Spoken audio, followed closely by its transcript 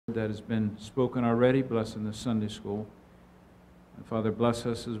that has been spoken already. Bless in the Sunday school. And Father, bless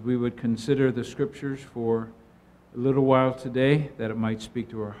us as we would consider the Scriptures for a little while today, that it might speak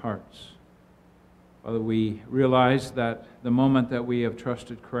to our hearts. Father, we realize that the moment that we have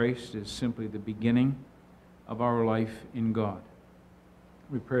trusted Christ is simply the beginning of our life in God.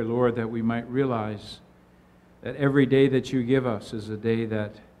 We pray, Lord, that we might realize that every day that you give us is a day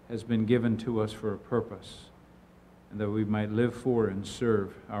that has been given to us for a purpose, and that we might live for and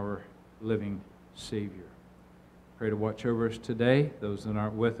serve our living Savior. Pray to watch over us today. Those that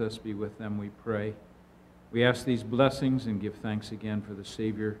aren't with us, be with them, we pray. We ask these blessings and give thanks again for the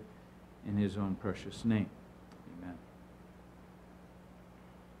Savior in His own precious name. Amen.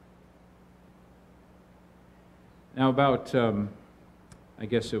 Now about, I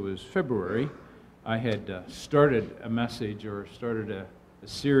guess it was February, I had started a message, or started a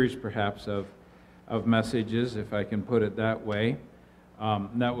series perhaps of messages, if I can put it that way.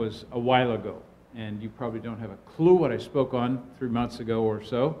 That was a while ago, and you probably don't have a clue what I spoke on 3 months ago or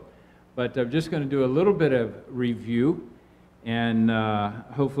so, but I'm just going to do a little bit of review, and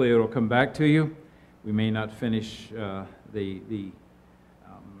hopefully it'll come back to you. We may not finish the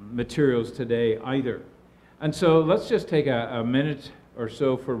materials today either. And so let's just take a minute or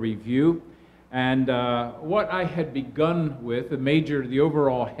so for review. And what I had begun with, the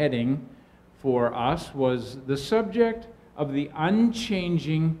overall heading for us, was the subject of the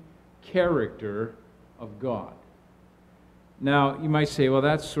unchanging character of God. Now, you might say, well,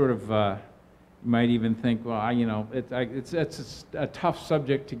 that's sort of, you might even think, well, it's a tough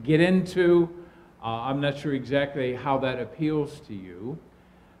subject to get into. I'm not sure exactly how that appeals to you.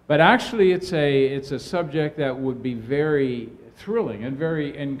 But actually, it's a subject that would be very thrilling and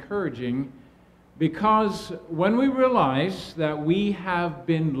very encouraging, because when we realize that we have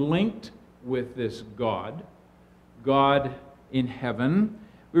been linked with this God in heaven,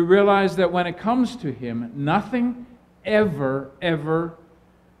 we realize that when it comes to Him, nothing ever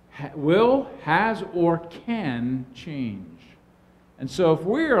will, has, or can change. And so if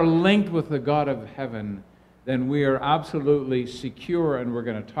we are linked with the God of heaven, then we are absolutely secure, and we're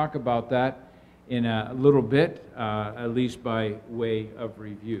going to talk about that in a little bit, at least by way of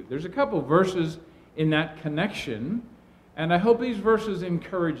review. There's a couple verses in that connection, and I hope these verses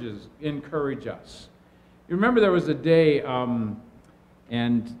encourage us. You remember there was a day,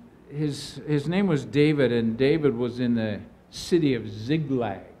 and his name was David, and David was in the city of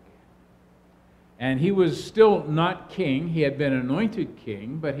Ziklag. And he was still not king. He had been anointed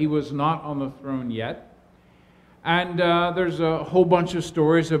king, but he was not on the throne yet. And there's a whole bunch of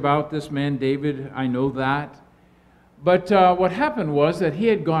stories about this man, David. I know that. But what happened was that he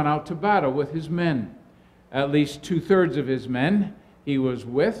had gone out to battle with his men. At least 2/3 of his men he was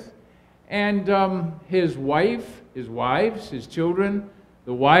with. And his wife, his wives, his children,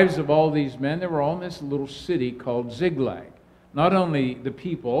 the wives of all these men, they were all in this little city called Ziklag. Not only the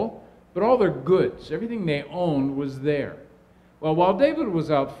people, but all their goods. Everything they owned was there. Well, while David was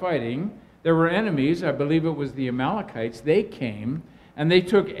out fighting, there were enemies. I believe it was the Amalekites. They came, and they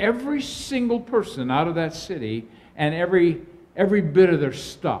took every single person out of that city and every bit of their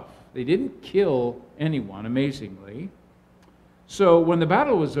stuff. They didn't kill anyone, amazingly. So when the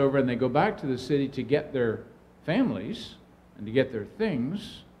battle was over and they go back to the city to get their families and to get their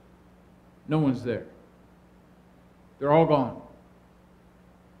things, no one's there. They're all gone.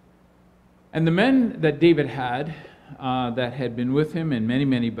 And the men that David had, that had been with him in many,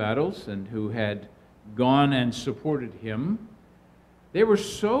 many battles and who had gone and supported him, they were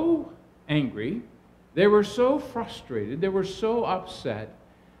so angry, they were so frustrated, they were so upset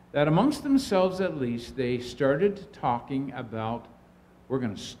that amongst themselves at least, they started talking about, we're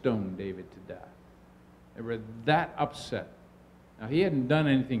going to stone David to death. They were that upset. Now, he hadn't done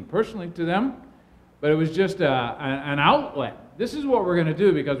anything personally to them, but it was just an outlet. This is what we're going to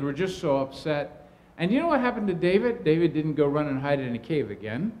do because we're just so upset. And you know what happened to David? David didn't go run and hide in a cave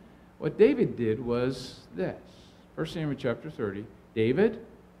again. What David did was this. 1 Samuel chapter 30. David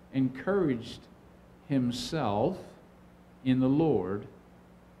encouraged himself in the Lord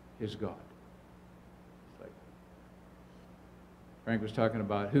his God. It's like Frank was talking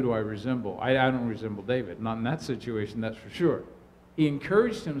about, who do I resemble? I don't resemble David. Not in that situation, that's for sure. He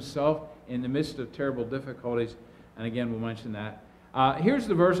encouraged himself in the midst of terrible difficulties. And again, we'll mention that. Here's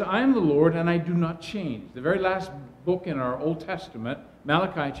the verse, I am the Lord and I do not change. The very last book in our Old Testament,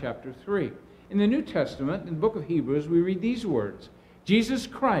 Malachi chapter 3. In the New Testament, in the book of Hebrews, we read these words, Jesus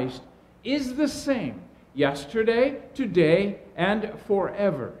Christ is the same yesterday, today, and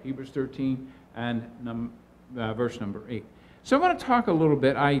forever. Hebrews 13 and verse number 8. So I want to talk a little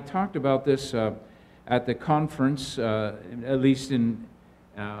bit. I talked about this at the conference, at least in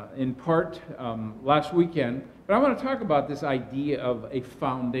in part last weekend. But I want to talk about this idea of a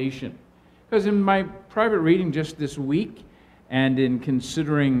foundation. Because in my private reading just this week, and in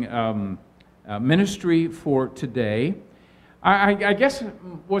considering ministry for today, I guess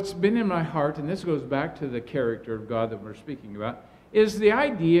what's been in my heart, and this goes back to the character of God that we're speaking about, is the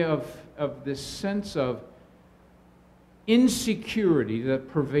idea of this sense of insecurity that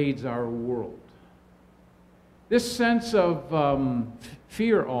pervades our world. This sense of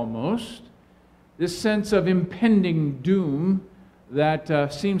fear almost, this sense of impending doom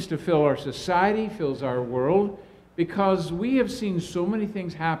that seems to fill our society, fills our world, because we have seen so many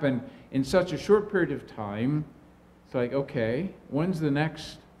things happen in such a short period of time. It's like, okay, when's the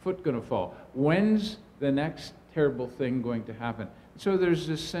next foot going to fall? When's the next terrible thing going to happen? So there's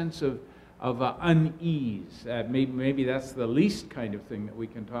this sense of unease. Maybe that's the least kind of thing that we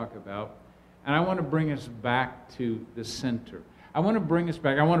can talk about. And I want to bring us back to the center. I want to bring us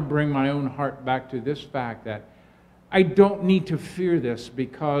back. I want to bring my own heart back to this fact that I don't need to fear this,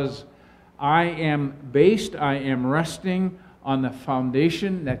 because I am resting on the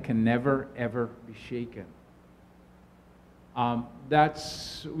foundation that can never, ever be shaken.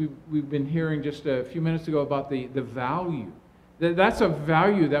 We've been hearing just a few minutes ago about the value. That's a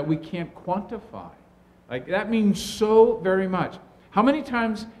value that we can't quantify. Like, that means so very much. How many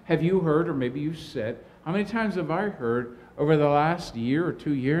times have you heard, or maybe you've said, how many times have I heard over the last year or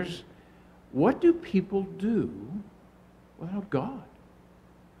 2 years, what do people do without God?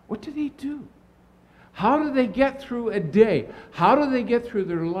 What do they do? How do they get through a day? How do they get through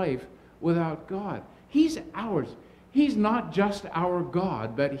their life without God? He's ours. He's not just our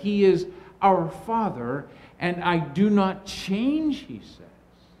God, but He is our Father, and I do not change, He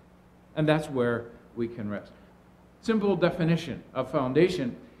says. And that's where we can rest. Simple definition of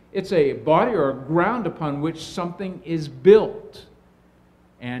foundation: it's a body or a ground upon which something is built.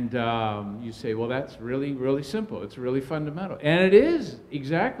 And you say, well, that's really, really simple. It's really fundamental. And it is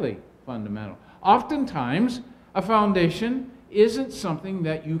exactly fundamental. Oftentimes, a foundation isn't something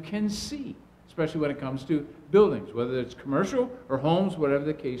that you can see, especially when it comes to buildings, whether it's commercial or homes, whatever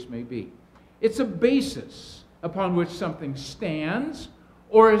the case may be. It's a basis upon which something stands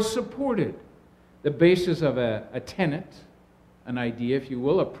or is supported. The basis of a tenet, an idea, if you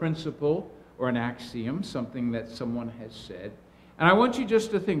will, a principle or an axiom, something that someone has said. And I want you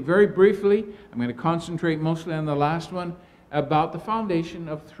just to think very briefly, I'm going to concentrate mostly on the last one, about the foundation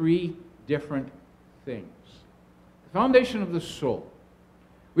of three different things. The foundation of the soul.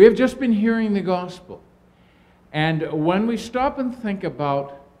 We have just been hearing the gospel. And when we stop and think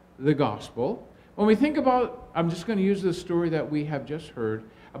about the gospel, when we think about, I'm just going to use the story that we have just heard,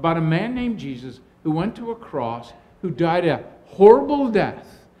 about a man named Jesus who went to a cross, who died a horrible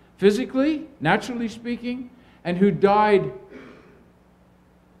death, physically, naturally speaking, and who died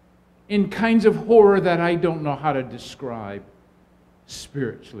in kinds of horror that I don't know how to describe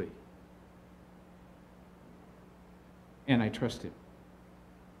spiritually. And I trust Him.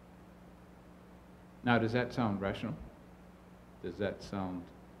 Now, does that sound rational? Does that sound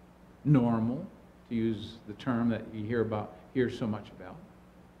normal, to use the term that you hear so much about?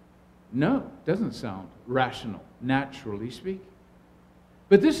 No, it doesn't sound rational, naturally speaking.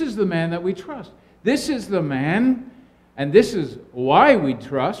 But this is the man that we trust. This is the man, and this is why we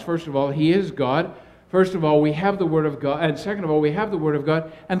trust. First of all, He is God. First of all, we have the Word of God. And second of all, we have the Word of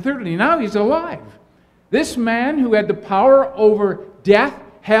God. And thirdly, now He's alive. This man who had the power over death,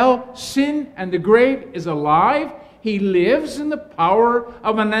 hell, sin, and the grave is alive. He lives in the power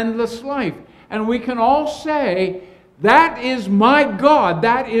of an endless life. And we can all say, that is my God.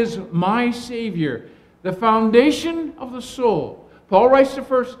 That is my Savior. The foundation of the soul. Paul writes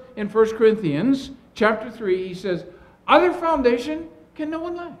in 1 Corinthians chapter 3, he says, other foundation can no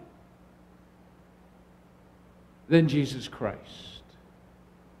one lay than Jesus Christ.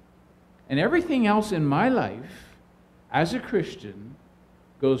 And everything else in my life as a Christian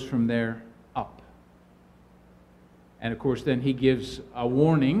goes from there up. And of course, then he gives a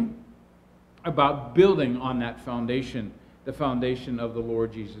warning about building on that foundation, the foundation of the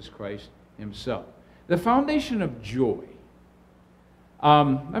Lord Jesus Christ Himself. The foundation of joy.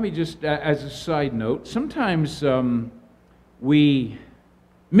 Let me just, as a side note, sometimes we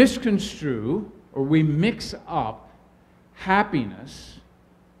misconstrue or we mix up happiness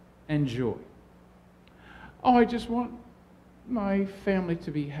and joy. Oh, I just want my family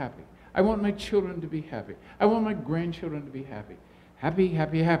to be happy. I want my children to be happy. I want my grandchildren to be happy. Happy,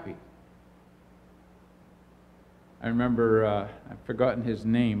 happy, happy. I remember, I've forgotten his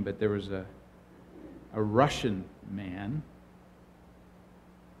name, but there was a Russian man.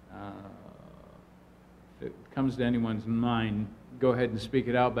 If it comes to anyone's mind, go ahead and speak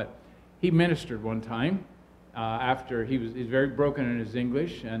it out, but he ministered one time after he's very broken in his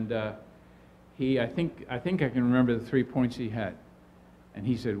English, and I think I can remember the 3 points he had. And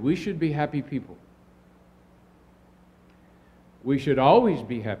he said, we should be happy people. We should always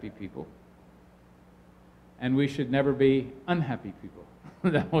be happy people. And we should never be unhappy people.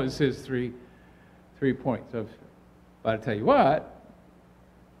 That was his three points. But I tell you what,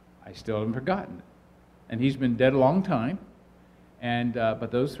 I still haven't forgotten it. And he's been dead a long time. And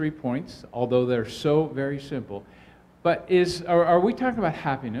but those 3 points, although they're so very simple, but are we talking about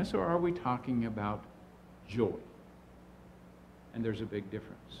happiness or are we talking about joy? And there's a big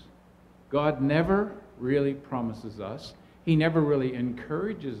difference. God never really promises us, He never really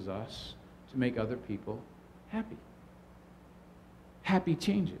encourages us to make other people happy. Happy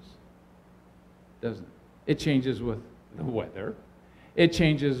changes, doesn't it? It changes with the weather. It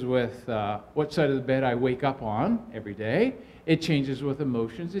changes with what side of the bed I wake up on every day. It changes with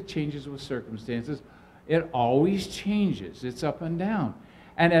emotions. It changes with circumstances. It always changes. It's up and down.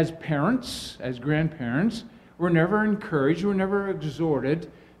 And as parents, as grandparents, we're never encouraged, we're never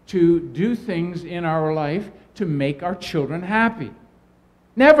exhorted to do things in our life to make our children happy.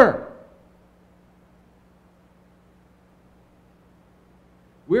 Never.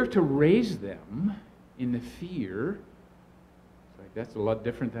 We're to raise them in the fear, that's a lot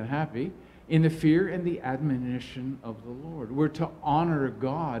different than happy, in the fear and the admonition of the Lord. We're to honor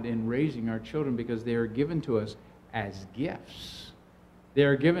God in raising our children because they are given to us as gifts. They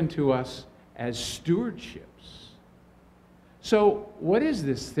are given to us as stewardships. So what is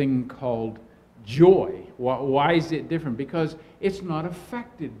this thing called joy? Why is it different? Because it's not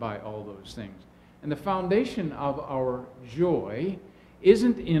affected by all those things. And the foundation of our joy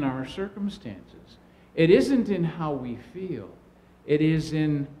isn't in our circumstances. It isn't in how we feel. It is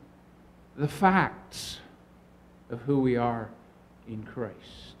in the facts of who we are in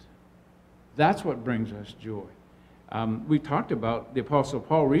Christ. That's what brings us joy. We talked about the Apostle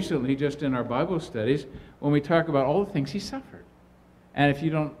Paul recently just in our Bible studies when we talk about all the things he suffered. And if you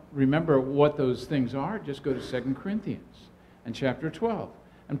don't remember what those things are, just go to 2 Corinthians and chapter 12.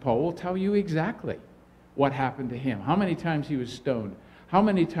 And Paul will tell you exactly what happened to him. How many times he was stoned. How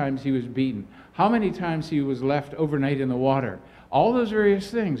many times he was beaten. How many times he was left overnight in the water. All those various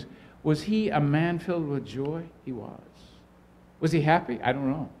things. Was he a man filled with joy? He was. Was he happy? I don't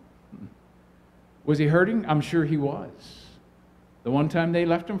know. Was he hurting? I'm sure he was. The one time they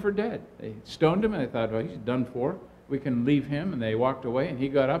left him for dead. They stoned him and they thought, well, he's done for. We can leave him. And they walked away and he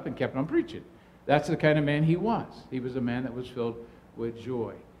got up and kept on preaching. That's the kind of man he was. He was a man that was filled with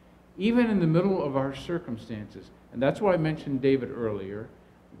joy. Even in the middle of our circumstances. And that's why I mentioned David earlier.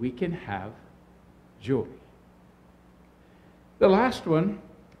 We can have joy. The last one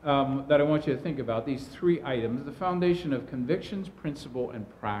that I want you to think about, these 3 items, the foundation of convictions, principle, and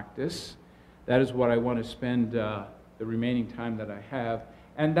practice. That is what I want to spend the remaining time that I have.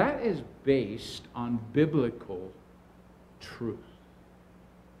 And that is based on biblical truth.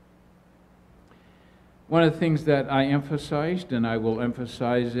 One of the things that I emphasized, and I will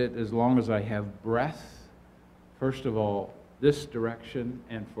emphasize it as long as I have breath, first of all, this direction,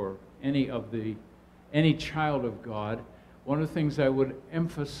 and for any child of God, one of the things I would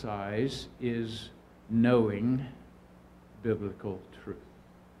emphasize is knowing biblical truth.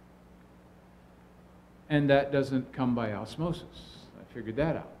 And that doesn't come by osmosis. I figured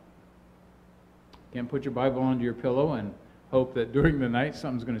that out. You can't put your Bible under your pillow and hope that during the night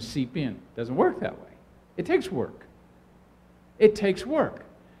something's going to seep in. It doesn't work that way. It takes work. It takes work.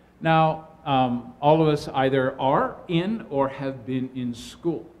 Now, all of us either are in or have been in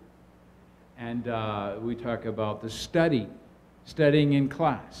school. And we talk about the studying in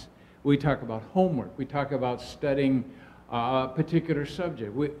class. We talk about homework. We talk about studying a particular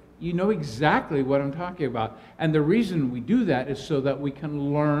subject. You know exactly what I'm talking about. And the reason we do that is so that we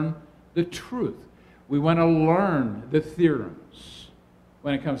can learn the truth. We want to learn the theorems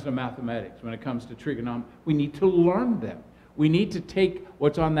when it comes to mathematics, when it comes to trigonometry. We need to learn them. We need to take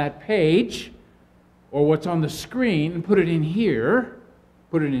what's on that page or what's on the screen and put it in here.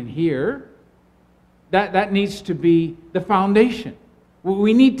 Put it in here. That needs to be the foundation.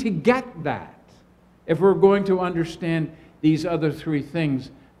 We need to get that if we're going to understand these other 3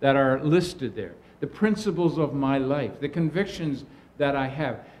 things that are listed there. The principles of my life, the convictions that I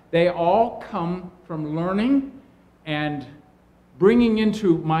have, they all come from learning and bringing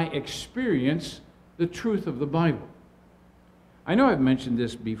into my experience the truth of the Bible. I know I've mentioned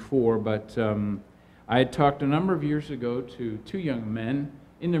this before, but I had talked a number of years ago to 2 young men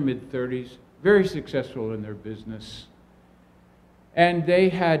in their mid-30s, very successful in their business. And they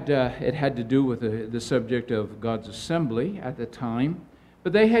had, it had to do with the subject of God's assembly at the time,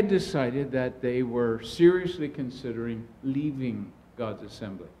 but they had decided that they were seriously considering leaving God's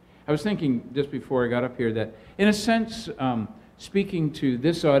assembly. I was thinking just before I got up here that, in a sense, speaking to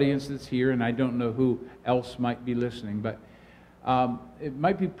this audience that's here, and I don't know who else might be listening, but it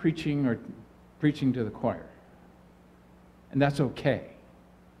might be preaching to the choir. And that's okay,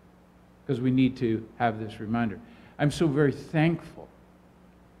 because we need to have this reminder. I'm so very thankful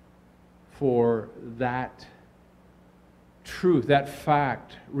for that truth, that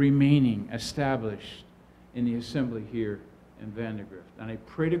fact remaining established in the assembly here in Vandergrift. And I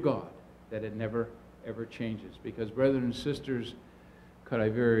pray to God that it never, ever changes. Because, brothers and sisters, could I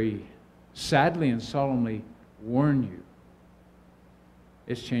very sadly and solemnly warn you,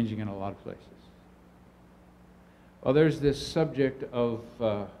 it's changing in a lot of places. Well, there's this subject of,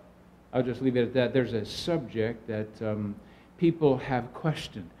 I'll just leave it at that. There's a subject that people have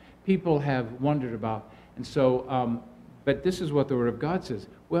questioned, people have wondered about. And so, but this is what the Word of God says.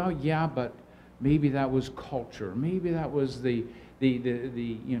 Well, yeah, but maybe that was culture. Maybe that was the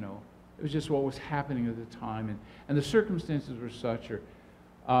you know, it was just what was happening at the time. And the circumstances were such, or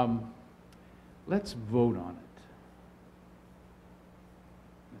let's vote on it.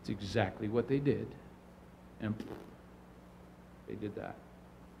 That's exactly what they did. And they did that.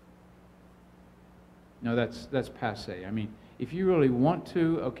 No, that's passé. I mean, if you really want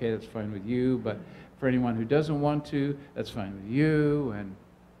to, okay, that's fine with you. But for anyone who doesn't want to, that's fine with you. And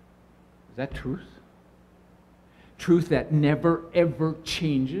is that truth? Truth that never, ever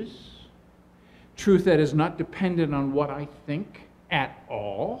changes? Truth that is not dependent on what I think at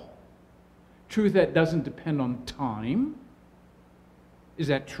all? Truth that doesn't depend on time? Is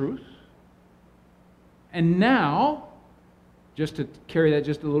that truth? And now, just to carry that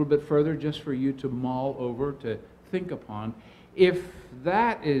just a little bit further, just for you to mull over, to think upon, if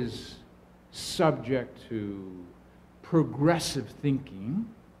that is subject to progressive thinking,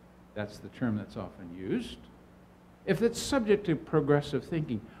 that's the term that's often used, if it's subject to progressive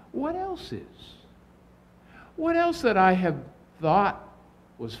thinking, what else is? What else that I have thought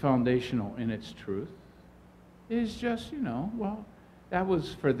was foundational in its truth is just, you know, well, that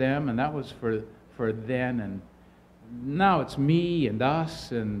was for them and that was for then, and now it's me and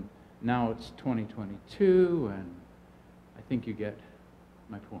us, and now it's 2022, and I think you get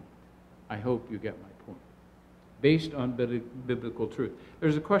my point. I hope you get my point. Based on biblical truth.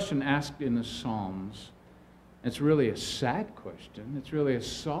 There's a question asked in the Psalms. It's really a sad question. It's really a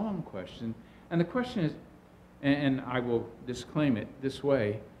solemn question. And the question is, and I will disclaim it this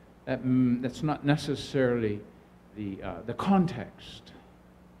way, that's not necessarily the context,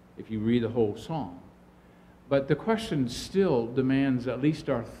 if you read the whole psalm. But the question still demands at least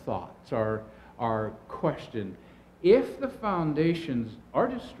our thoughts, our question. If the foundations are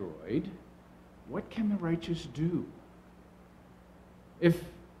destroyed, what can the righteous do? If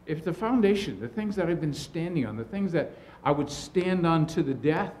the foundation, the things that I've been standing on, the things that I would stand on to the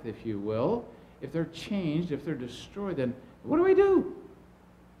death, if you will, if they're changed, if they're destroyed, then what do I do?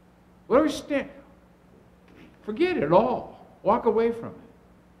 What do I stand? Forget it all. Walk away from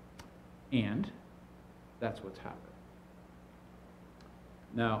it. And that's what's happened.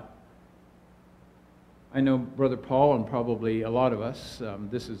 Now, I know Brother Paul and probably a lot of us,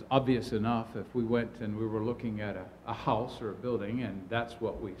 this is obvious enough. If we went and we were looking at a house or a building and that's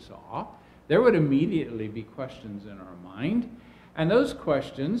what we saw, there would immediately be questions in our mind. And those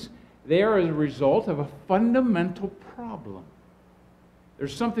questions, they are as a result of a fundamental problem.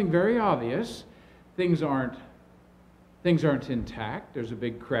 There's something very obvious. Things aren't intact. There's a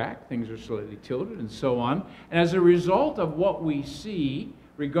big crack. Things are slightly tilted and so on. And as a result of what we see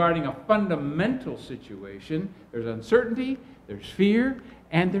regarding a fundamental situation, there's uncertainty, there's fear,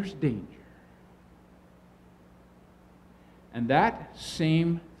 and there's danger. And that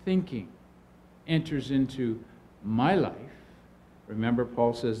same thinking enters into my life. Remember,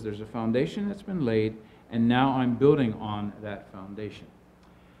 Paul says there's a foundation that's been laid, and now I'm building on that foundation.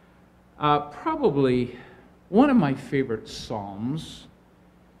 Probably one of my favorite psalms,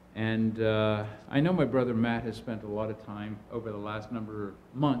 and I know my brother Matt has spent a lot of time over the last number of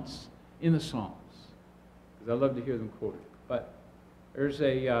months in the Psalms, because I love to hear them quoted. But there's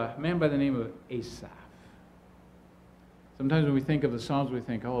a man by the name of Asaph. Sometimes when we think of the Psalms, we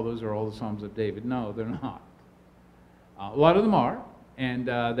think, oh, those are all the Psalms of David. No, they're not. A lot of them are, and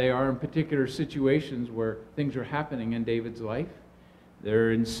they are in particular situations where things are happening in David's life.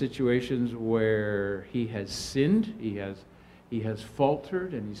 They're in situations where he has sinned, he has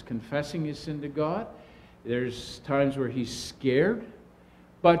faltered, and he's confessing his sin to God. There's times where he's scared.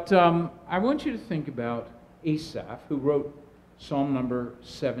 But I want you to think about Asaph, who wrote Psalm number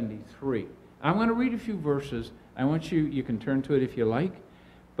 73. I'm going to read a few verses. I want you can turn to it if you like,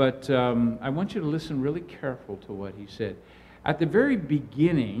 but I want you to listen really careful to what he said. At the very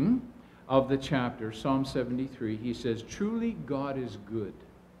beginning of the chapter, Psalm 73, he says, "Truly God is good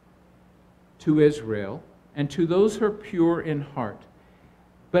to Israel and to those who are pure in heart.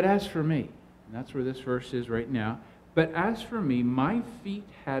 But as for me," and that's where this verse is right now, "but as for me, my feet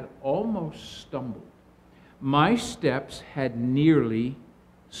had almost stumbled. My steps had nearly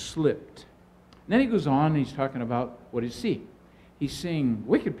slipped." And then he goes on and he's talking about what he's seeing. He's seeing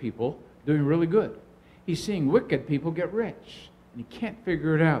wicked people doing really good. He's seeing wicked people get rich. And he can't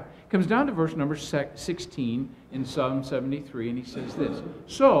figure it out. He comes down to verse number 16 in Psalm 73, and he says this,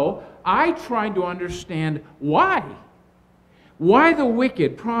 "So I tried to understand why the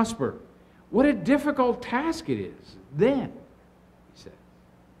wicked prosper. What a difficult task it is. Then," he said,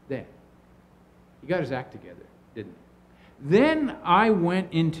 then. He got his act together, didn't he? "Then I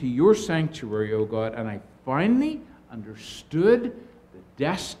went into your sanctuary, O God, and I finally understood the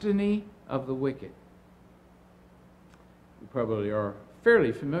destiny of the wicked." We probably are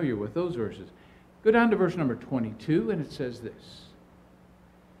fairly familiar with those verses. Go down to verse number 22, and it says this.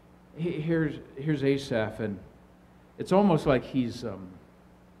 Here's Asaph, and it's almost like he's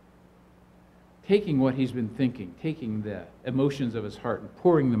taking what he's been thinking, taking the emotions of his heart and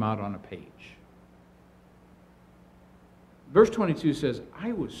pouring them out on a page. Verse 22 says,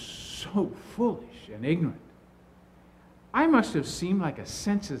 "I was so foolish and ignorant. I must have seemed like a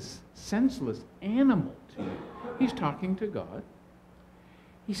senseless animal to you." He's talking to God.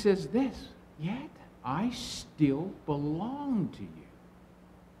 He says this, "Yet I still belong to you.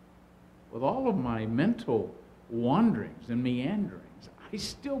 With all of my mental wanderings and meanderings, I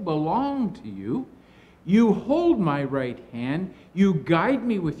still belong to you. You hold my right hand. You guide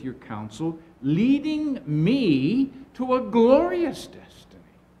me with your counsel, leading me to a glorious destiny.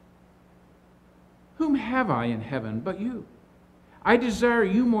 Whom have I in heaven but you? I desire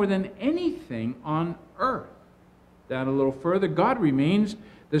you more than anything on earth." Down a little further, "God remains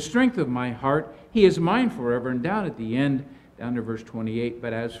the strength of my heart. He is mine forever." And down at the end, down to verse 28,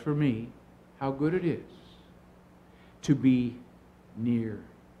 "But as for me, how good it is to be near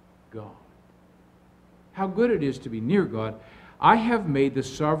God." How good it is to be near God. "I have made the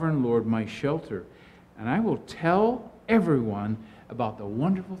sovereign Lord my shelter, and I will tell everyone about the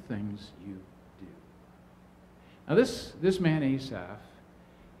wonderful things you do." Now this man Asaph,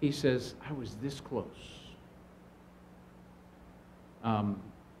 he says, "I was this close."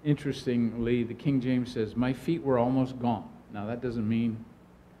 Interestingly, the King James says, "My feet were almost gone." Now that doesn't mean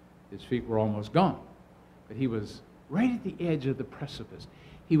his feet were almost gone, but he was right at the edge of the precipice.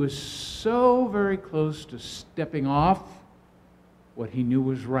 He was so very close to stepping off what he knew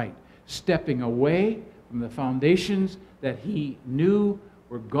was right, stepping away from the foundations that he knew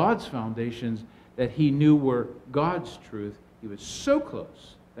were God's foundations, that he knew were God's truth. He was so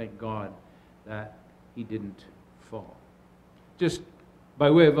close, thank God, that he didn't fall. Just by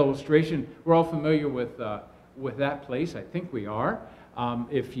way of illustration, we're all familiar with that place. I think we are.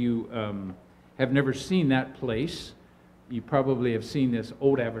 If you have never seen that place, you probably have seen this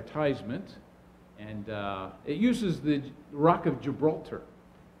old advertisement, and it uses the Rock of Gibraltar.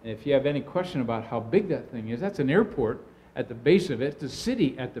 And if you have any question about how big that thing is, that's an airport at the base of it, the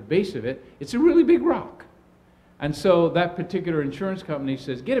city at the base of it. It's a really big rock. And so that particular insurance company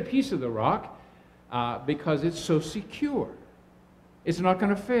says, get a piece of the rock because it's so secure. It's not going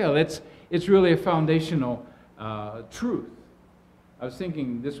to fail. It's really a foundational truth. I was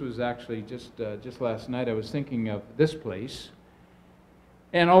thinking, this was actually just last night, I was thinking of this place.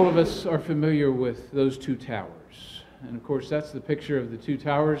 And all of us are familiar with those two towers. And of course, that's the picture of the two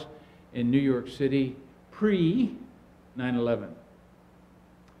towers in New York City pre-9/11,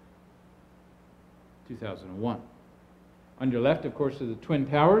 2001. On your left, of course, are the Twin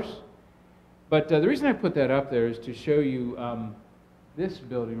Towers. But the reason I put that up there is to show you this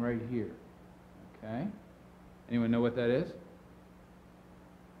building right here. Okay? Anyone know what that is?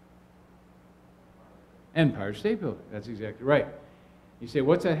 Empire State Building. That's exactly right. You say,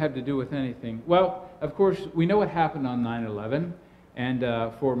 what's that have to do with anything? Well, of course, we know what happened on 9/11, and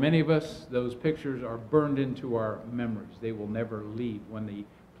for many of us, those pictures are burned into our memories. They will never leave. When the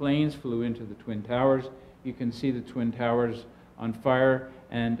planes flew into the Twin Towers, you can see the Twin Towers on fire,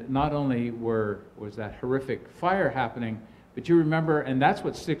 and not only was that horrific fire happening, but you remember, and that's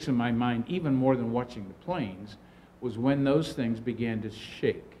what sticks in my mind even more than watching the planes, was when those things began to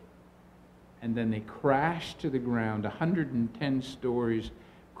shake. And then they crashed to the ground, 110 stories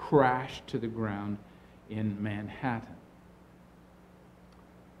crashed to the ground in Manhattan.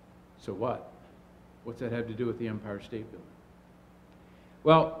 So what? What's that have to do with the Empire State Building?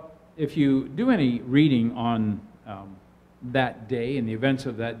 Well, if you do any reading on that day and the events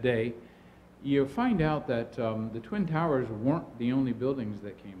of that day, you'll find out that the Twin Towers weren't the only buildings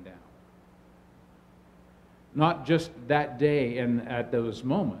that came down. Not just that day and at those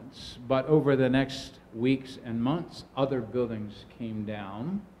moments, but over the next weeks and months, other buildings came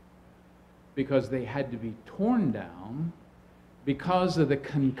down because they had to be torn down because of the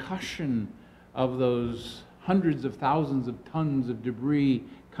concussion of those hundreds of thousands of tons of debris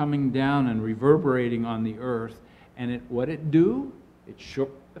coming down and reverberating on the earth. And what it do? It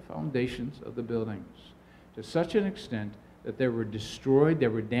shook the foundations of the buildings to such an extent that they were destroyed, they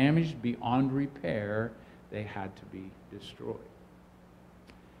were damaged beyond repair, they had to be destroyed.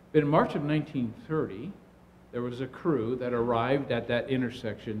 But in March of 1930, there was a crew that arrived at that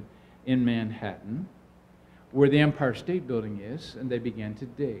intersection in Manhattan where the Empire State Building is, and they began to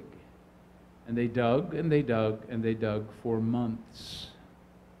dig. And they dug, and they dug, and they dug for months.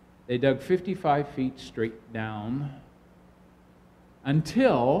 They dug 55 feet straight down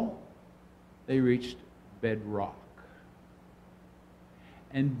until they reached bedrock.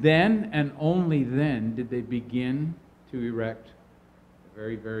 And then, and only then, did they begin to erect a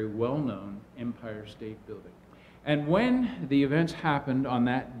very, very well-known Empire State Building. And when the events happened on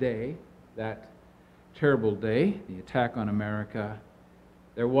that day, that terrible day, the attack on America,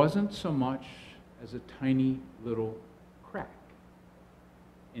 there wasn't so much as a tiny little crack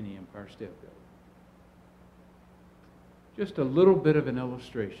in the Empire State Building. Just a little bit of an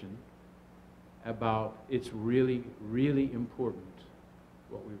illustration about it's really, really important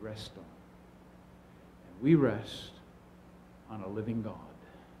what we rest on. And we rest on a living God.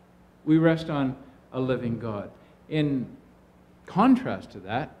 We rest on a living God. In contrast to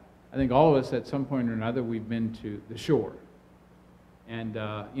that, I think all of us at some point or another, we've been to the shore. And,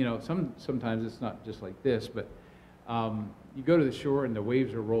 you know, sometimes it's not just like this, but you go to the shore and the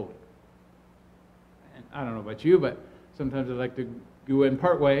waves are rolling. And I don't know about you, but sometimes I like to go in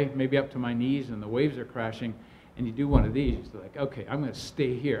part way, maybe up to my knees, and the waves are crashing. And you do one of these, you're like, okay, I'm going to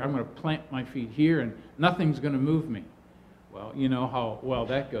stay here. I'm going to plant my feet here, and nothing's going to move me. Well, you know how well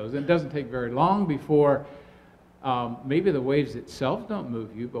that goes. And it doesn't take very long before maybe the waves itself don't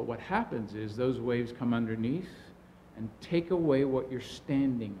move you, but what happens is those waves come underneath and take away what you're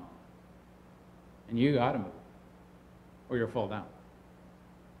standing on. And you got to move, or you'll fall down,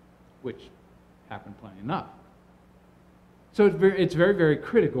 which happened plenty enough. So it's very, very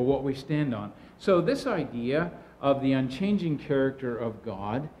critical what we stand on. So this idea of the unchanging character of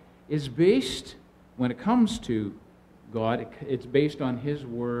God is based, when it comes to God, it's based on His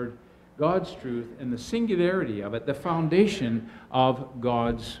Word, God's truth, and the singularity of it, the foundation of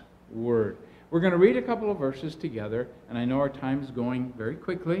God's Word. We're going to read a couple of verses together, and I know our time is going very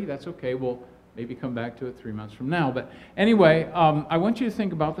quickly. That's okay. We'll maybe come back to it 3 months from now. But anyway, I want you to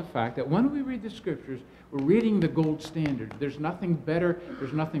think about the fact that when we read the Scriptures, we're reading the gold standard. There's nothing better,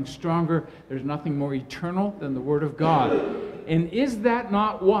 there's nothing stronger, there's nothing more eternal than the Word of God. And is that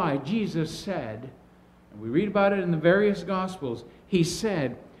not why Jesus said, and we read about it in the various Gospels, He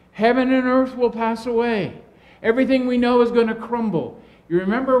said, heaven and earth will pass away. Everything we know is going to crumble. You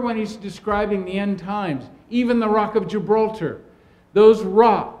remember when He's describing the end times, even the rock of Gibraltar, those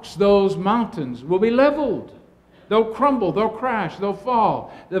rocks, those mountains will be leveled. They'll crumble, they'll crash, they'll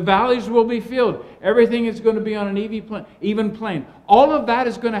fall. The valleys will be filled. Everything is going to be on an even plane. All of that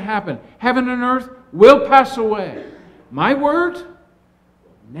is going to happen. Heaven and earth will pass away. My word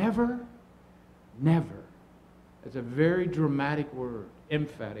will never, never. It's a very dramatic word,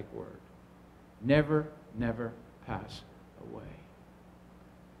 emphatic word. Never, never pass away.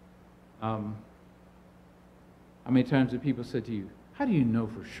 How many times have people said to you, how do you know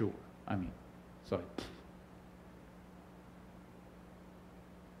for sure? I mean, it's like,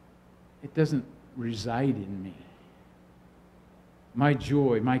 it doesn't reside in me. My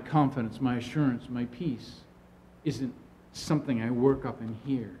joy, my confidence, my assurance, my peace isn't something I work up in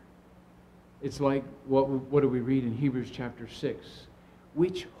here. It's like, what do we read in Hebrews chapter 6?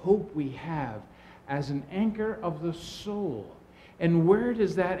 Which hope we have as an anchor of the soul. And where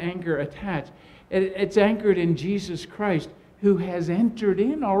does that anchor attach? It's anchored in Jesus Christ, who has entered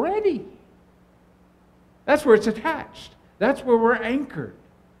in already. That's where it's attached. That's where we're anchored.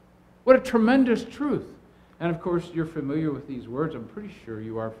 What a tremendous truth. And of course, you're familiar with these words. I'm pretty sure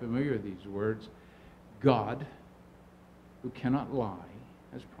you are familiar with these words. God, who cannot lie,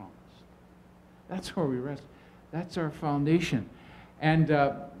 has promised. That's where we rest. That's our foundation. And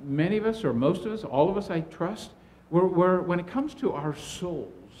many of us, or most of us, all of us, I trust, when it comes to our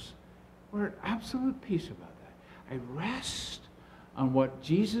souls, we're at absolute peace about that. I rest on what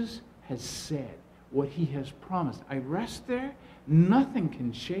Jesus has said. what He has promised. I rest there. Nothing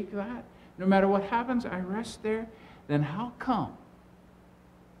can shake that. No matter what happens, I rest there. Then how come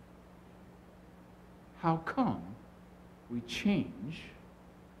we change?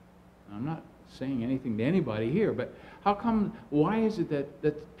 I'm not saying anything to anybody here, but why is it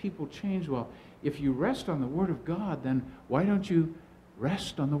that people change? Well, if you rest on the Word of God, then why don't you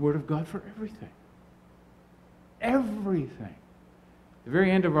rest on the Word of God for everything? Everything. At the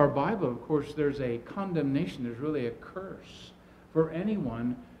very end of our Bible, of course, there's a condemnation, there's really a curse for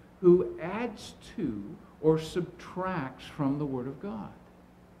anyone who adds to or subtracts from the Word of God.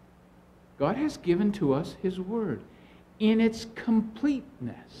 God has given to us His Word in its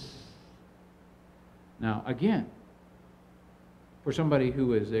completeness. Now, again, for somebody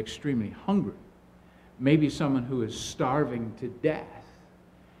who is extremely hungry, maybe someone who is starving to death,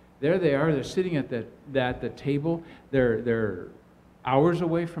 there they are, they're sitting at the table, they're hours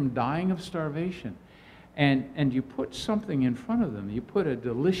away from dying of starvation. And you put something in front of them. You put a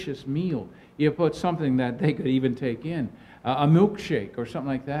delicious meal. You put something that they could even take in, a milkshake or something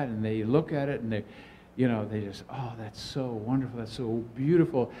like that, and they look at it and they just, oh, that's so wonderful, that's so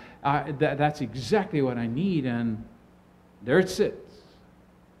beautiful. That's exactly what I need, and there it sits.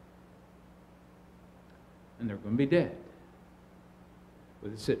 And they're going to be dead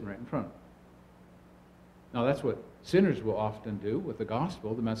with it sitting right in front of them. Now, that's what sinners will often do with the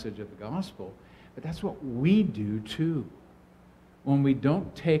gospel, the message of the gospel, but that's what we do too. When we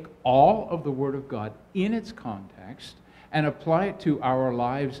don't take all of the Word of God in its context and apply it to our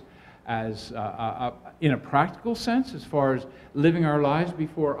lives as in a practical sense, as far as living our lives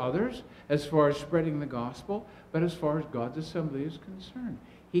before others, as far as spreading the gospel, but as far as God's assembly is concerned.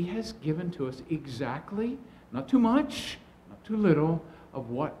 He has given to us exactly, not too much, not too little, of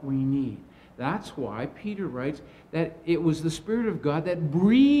what we need. That's why Peter writes that it was the Spirit of God that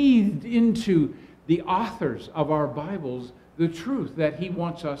breathed into the authors of our Bibles the truth that He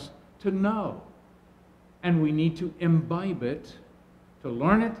wants us to know. And we need to imbibe it, to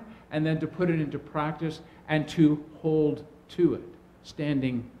learn it, and then to put it into practice and to hold to it,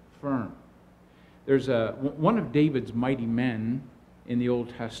 standing firm. There's one of David's mighty men in the Old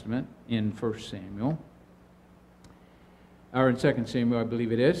Testament, in 1 Samuel, or in 2 Samuel, I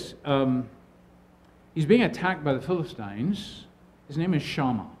believe it is. He's being attacked by the Philistines. His name is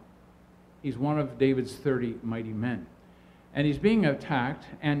Shammah. He's one of David's 30 mighty men. And he's being attacked,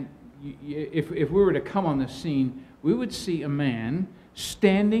 and if we were to come on the scene, we would see a man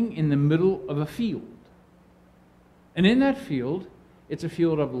standing in the middle of a field. And in that field, it's a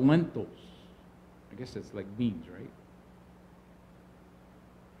field of lentils. I guess that's like beans, right?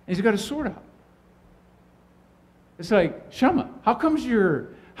 And he's got a sword out. It's like, Shammah, how comes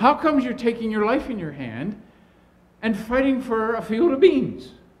you're taking your life in your hand and fighting for a field of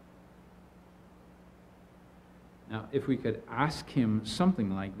beans? Now, if we could ask him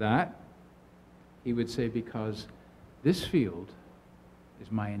something like that, he would say, because this field is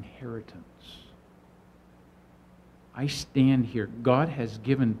my inheritance. I stand here. God has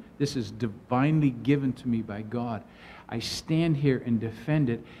given, this is divinely given to me by God. I stand here and defend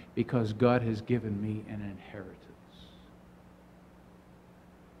it because God has given me an inheritance.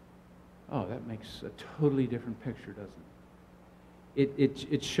 Oh, that makes a totally different picture, doesn't it?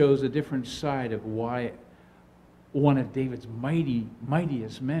 It shows a different side of why one of David's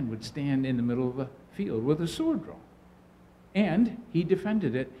mightiest men would stand in the middle of a field with a sword drawn. And he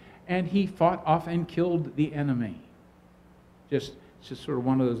defended it, and he fought off and killed the enemy. It's just sort of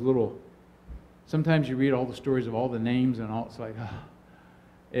one of those little, sometimes you read all the stories of all the names and all, it's like,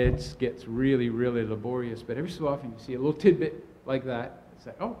 it gets really, really laborious. But every so often you see a little tidbit like that. It's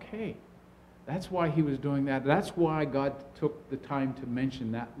like, okay, that's why he was doing that. That's why God took the time to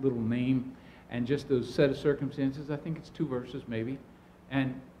mention that little name and just those set of circumstances. I think it's 2 verses maybe.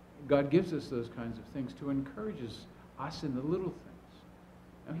 And God gives us those kinds of things to encourage us in the little things.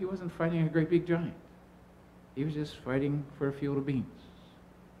 Now, he wasn't fighting a great big giant. He was just fighting for a field of beans.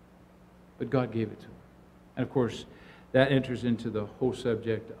 But God gave it to him. And of course, that enters into the whole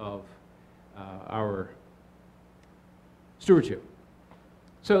subject of our stewardship.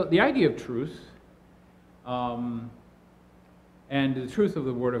 So the idea of truth, and the truth of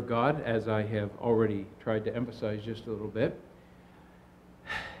the Word of God, as I have already tried to emphasize just a little bit,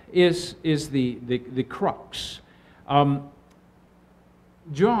 is the crux.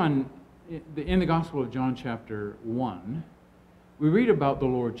 John, in the Gospel of John chapter 1, we read about the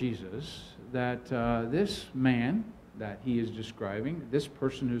Lord Jesus, that this man that he is describing, this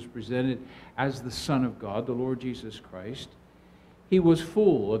person who's presented as the Son of God, the Lord Jesus Christ, he was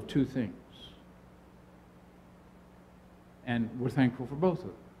full of 2 things. And we're thankful for both of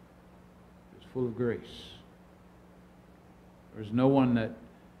them. He was full of grace. There's no one that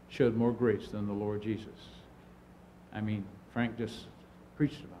showed more grace than the Lord Jesus. I mean, Frank just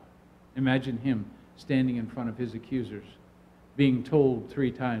preached about it. Imagine him standing in front of his accusers, being told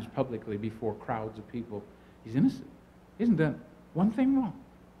 3 times publicly before crowds of people, he's innocent. He hasn't done one thing wrong.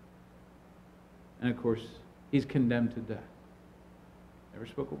 And of course, he's condemned to death. Never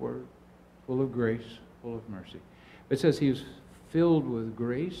spoke a word, full of grace, full of mercy. It says he was filled with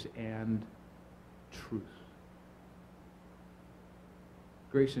grace and truth.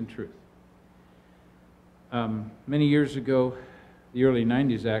 Grace and truth. Many years ago, the early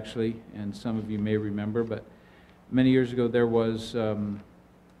 90s actually, and some of you may remember, but many years ago there was an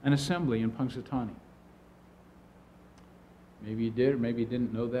assembly in Punxsutawney. Maybe you did or maybe you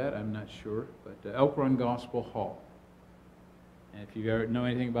didn't know that, I'm not sure, but Elk Run Gospel Hall. And if you know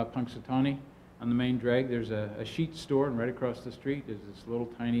anything about Punxsutawney, on the main drag there's a sheet store, and right across the street is this little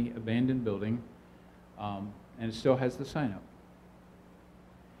tiny abandoned building, and it still has the sign up.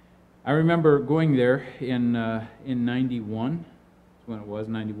 I remember going there in 91, that's when it was,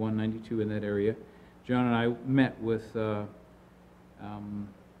 91, 92, in that area. John and I met with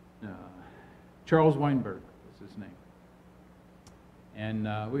Charles Weinberg, was his name. And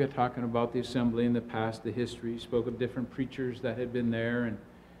we got talking about the assembly in the past, the history, spoke of different preachers that had been there, and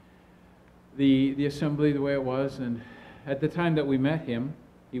the assembly, the way it was. And at the time that we met him,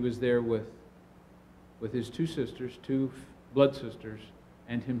 he was there with his 2 sisters, 2 blood sisters,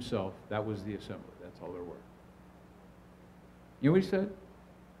 and himself. That was the assembly. That's all there were. You know what he said?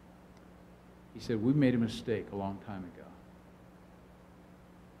 He said, we made a mistake a long time ago.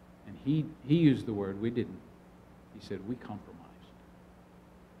 And he used the word, we didn't. He said, we compromised.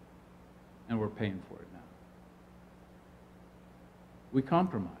 And we're paying for it now. We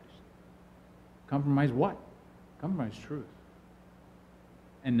compromised. Compromise what? Compromise truth.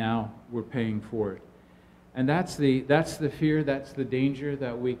 And now we're paying for it. And that's the fear, that's the danger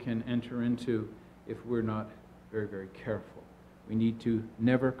that we can enter into if we're not very, very careful. We need to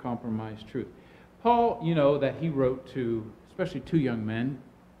never compromise truth. Paul, you know, that he wrote to, especially 2 young men,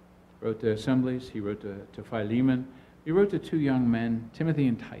 wrote to assemblies, he wrote to Philemon, he wrote to 2 young men, Timothy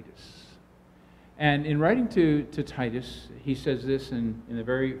and Titus. And in writing to Titus, he says this in the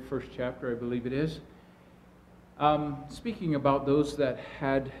very first chapter, I believe it is, speaking about those that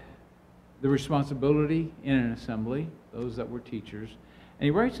had the responsibility in an assembly, those that were teachers. And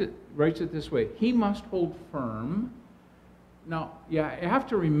he writes it this way: he must hold firm. Now, yeah, you have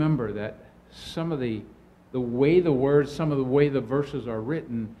to remember that some of the way the words, some of the way the verses are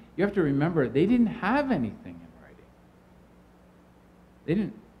written, you have to remember they didn't have anything in writing. They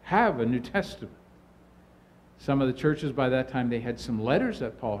didn't have a New Testament. Some of the churches by that time, they had some letters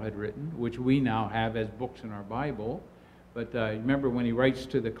that Paul had written, which we now have as books in our Bible. But remember when he writes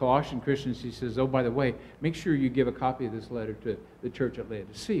to the Colossian Christians, he says, oh, by the way, make sure you give a copy of this letter to the church at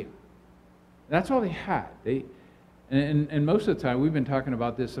Laodicea. That's all they had. And most of the time, we've been talking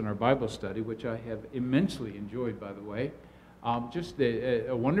about this in our Bible study, which I have immensely enjoyed, by the way. Just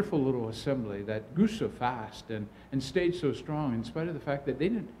a wonderful little assembly that grew so fast and stayed so strong in spite of the fact that they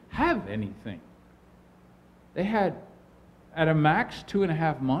didn't have anything. They had, at a max,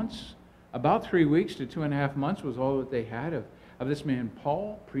 2.5 months. About 3 weeks to 2.5 months was all that they had of this man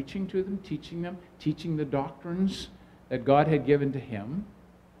Paul preaching to them, teaching the doctrines that God had given to him.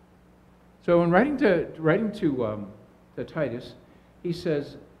 So in writing to Titus, he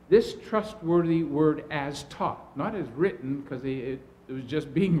says, this trustworthy word as taught, not as written, because it was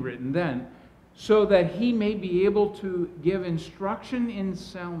just being written then, so that he may be able to give instruction in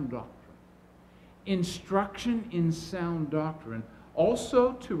sound doctrine. Instruction in sound doctrine.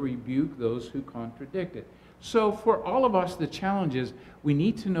 Also to rebuke those who contradict it. So for all of us, the challenge is we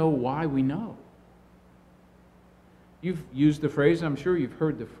need to know why we know. You've used the phrase, I'm sure you've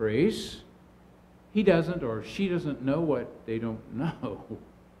heard the phrase, he doesn't or she doesn't know what they don't know.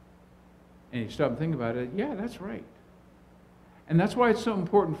 And you stop and think about it, yeah, that's right. And that's why it's so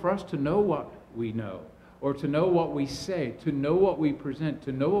important for us to know what we know, or to know what we say, to know what we present,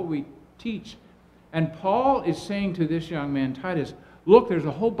 to know what we teach. And Paul is saying to this young man, Titus, look, there's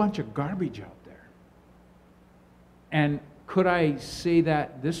a whole bunch of garbage out there. And could I say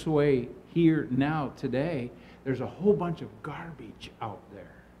that this way here, now, today? There's a whole bunch of garbage out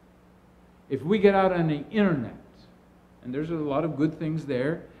there. If we get out on the internet, and there's a lot of good things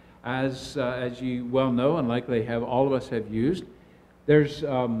there, as you well know, and likely all of us have used, there's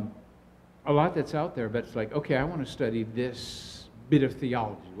a lot that's out there, but it's like, okay, I want to study this bit of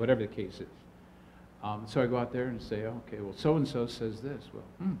theology, whatever the case is. So I go out there and say, okay, well, so-and-so says this.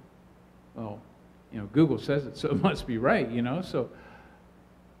 Well, Google says it, so it must be right, So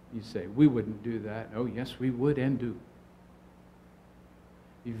You say, we wouldn't do that. Oh, yes, we would and do.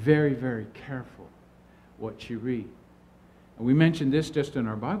 Be very, very careful what you read. And we mentioned this just in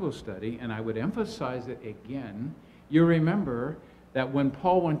our Bible study, and I would emphasize it again. You remember that when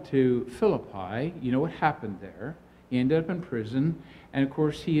Paul went to Philippi, you know what happened there. He ended up in prison, and of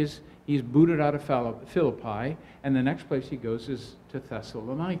course he's booted out of Philippi, and the next place he goes is to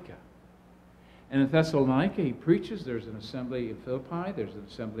Thessalonica. And in Thessalonica he preaches. There's an assembly in Philippi, there's an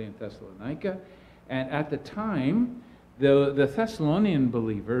assembly in Thessalonica, and at the time the Thessalonian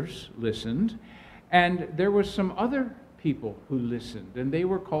believers listened, and there was some other people who listened, and they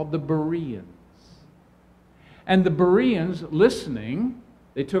were called the Bereans. And the Bereans listening,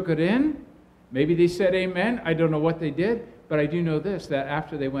 they took it in. Maybe they said amen. I don't know what they did, but I do know this, that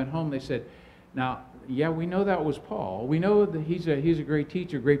after they went home, they said, now, yeah, we know that was Paul. We know that he's a great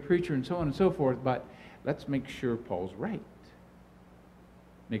teacher, great preacher, and so on and so forth, but let's make sure Paul's right.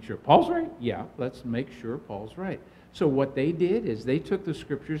 Make sure Paul's right? Yeah, let's make sure Paul's right. So what they did is they took the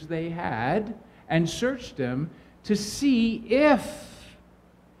scriptures they had and searched them to see if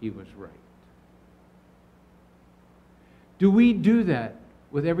he was right. Do we do that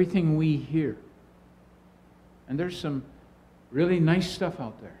with everything we hear? And there's some really nice stuff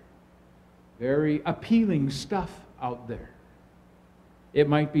out there. Very appealing stuff out there. It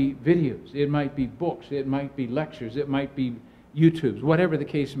might be videos, it might be books, it might be lectures, it might be YouTubes, whatever the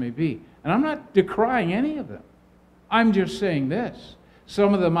case may be. And I'm not decrying any of them. I'm just saying this.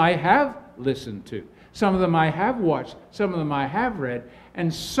 Some of them I have listened to. Some of them I have watched. Some of them I have read.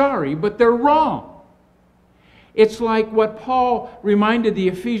 And sorry, but they're wrong. It's like what Paul reminded the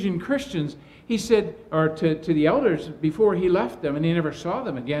Ephesian Christians. He said, or to the elders before he left them, and he never saw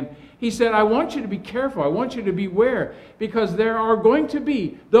them again. He said, I want you to be careful. I want you to beware, because there are going to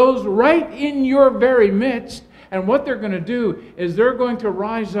be those right in your very midst. And what they're going to do is they're going to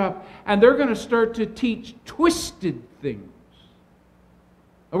rise up and they're going to start to teach twisted things.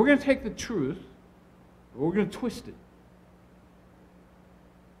 And we're going to take the truth, but we're going to twist it.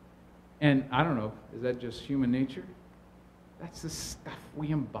 And I don't know, is that just human nature? That's the stuff we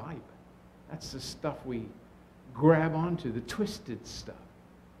imbibe. That's the stuff we grab onto, the twisted stuff,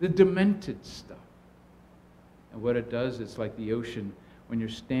 the demented stuff. And what it does, it's like the ocean when you're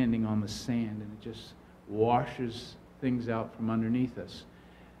standing on the sand and it just washes things out from underneath us.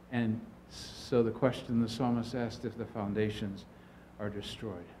 And so the question the psalmist asked, if the foundations are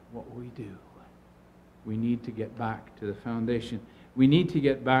destroyed, what will we do? We need to get back to the foundation. We need to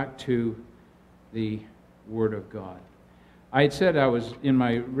get back to the Word of God. I had said I was in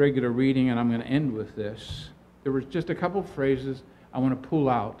my regular reading, and I'm going to end with this. There was just a couple phrases I want to pull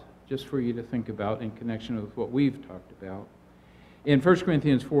out just for you to think about in connection with what we've talked about. In 1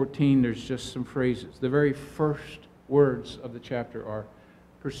 Corinthians 14, there's just some phrases. The very first words of the chapter are,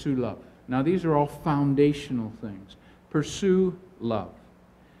 pursue love. Now, these are all foundational things. Pursue love.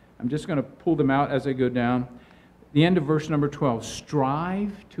 I'm just going to pull them out as I go down. The end of verse number 12,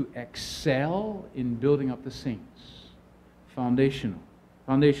 strive to excel in building up the saints.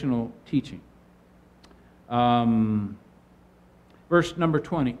 Foundational teaching. Verse number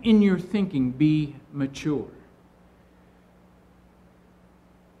 20, in your thinking be mature.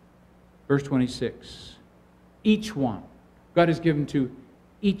 Verse 26, each one. God has given to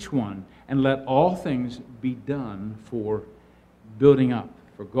each one, and let all things be done for building up.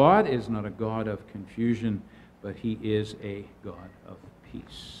 For God is not a God of confusion, but He is a God of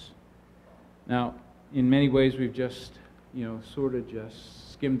peace. Now, in many ways, we've just, sort of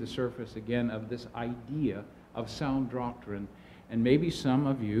just skimmed the surface again of this idea of sound doctrine. And maybe some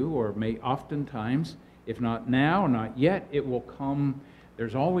of you, or may oftentimes, if not now or not yet, it will come.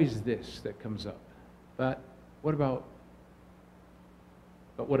 There's always this that comes up. But what about?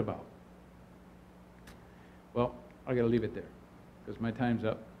 Well, I got to leave it there because my time's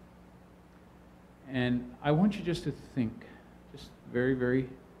up. And I want you just to think, just very, very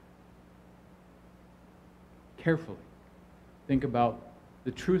carefully, think about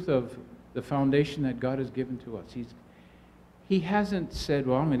the truth of the foundation that God has given to us. He hasn't said,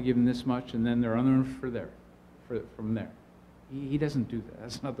 well, I'm going to give him this much, and then there are others from there. He doesn't do that.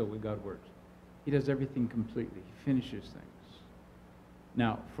 That's not the way God works. He does everything completely. He finishes things.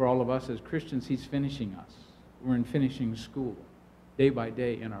 Now, for all of us as Christians, He's finishing us. We're in finishing school, day by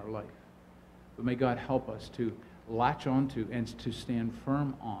day in our life. But may God help us to latch onto and to stand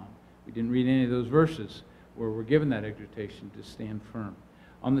firm on. We didn't read any of those verses where we're given that exhortation to stand firm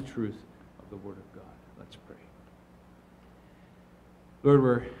on the truth of the Word of God. Let's pray. Lord,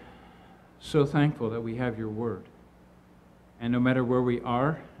 we're so thankful that we have Your Word. And no matter where we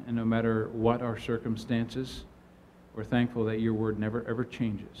are, and no matter what our circumstances, We're thankful that your word never, ever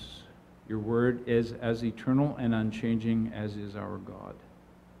changes. Your word is as eternal and unchanging as is our God.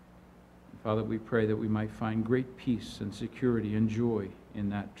 And Father, we pray that we might find great peace and security and joy in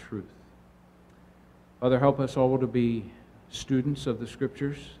that truth. Father, help us all to be students of the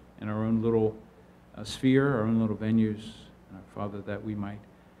Scriptures in our own little sphere, our own little venues. And Father, that we might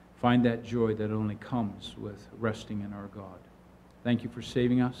find that joy that only comes with resting in our God. Thank you for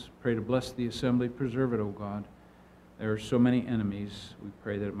saving us. Pray to bless the assembly. Preserve it, O God. There are so many enemies. We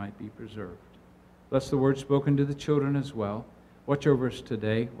pray that it might be preserved. Bless the word spoken to the children as well. Watch over us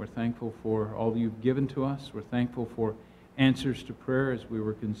today. We're thankful for all you've given to us. We're thankful for answers to prayer as we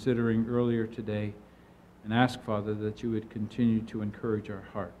were considering earlier today. And ask, Father, that you would continue to encourage our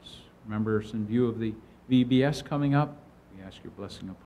hearts. Remember us in view of the VBS coming up. We ask your blessing upon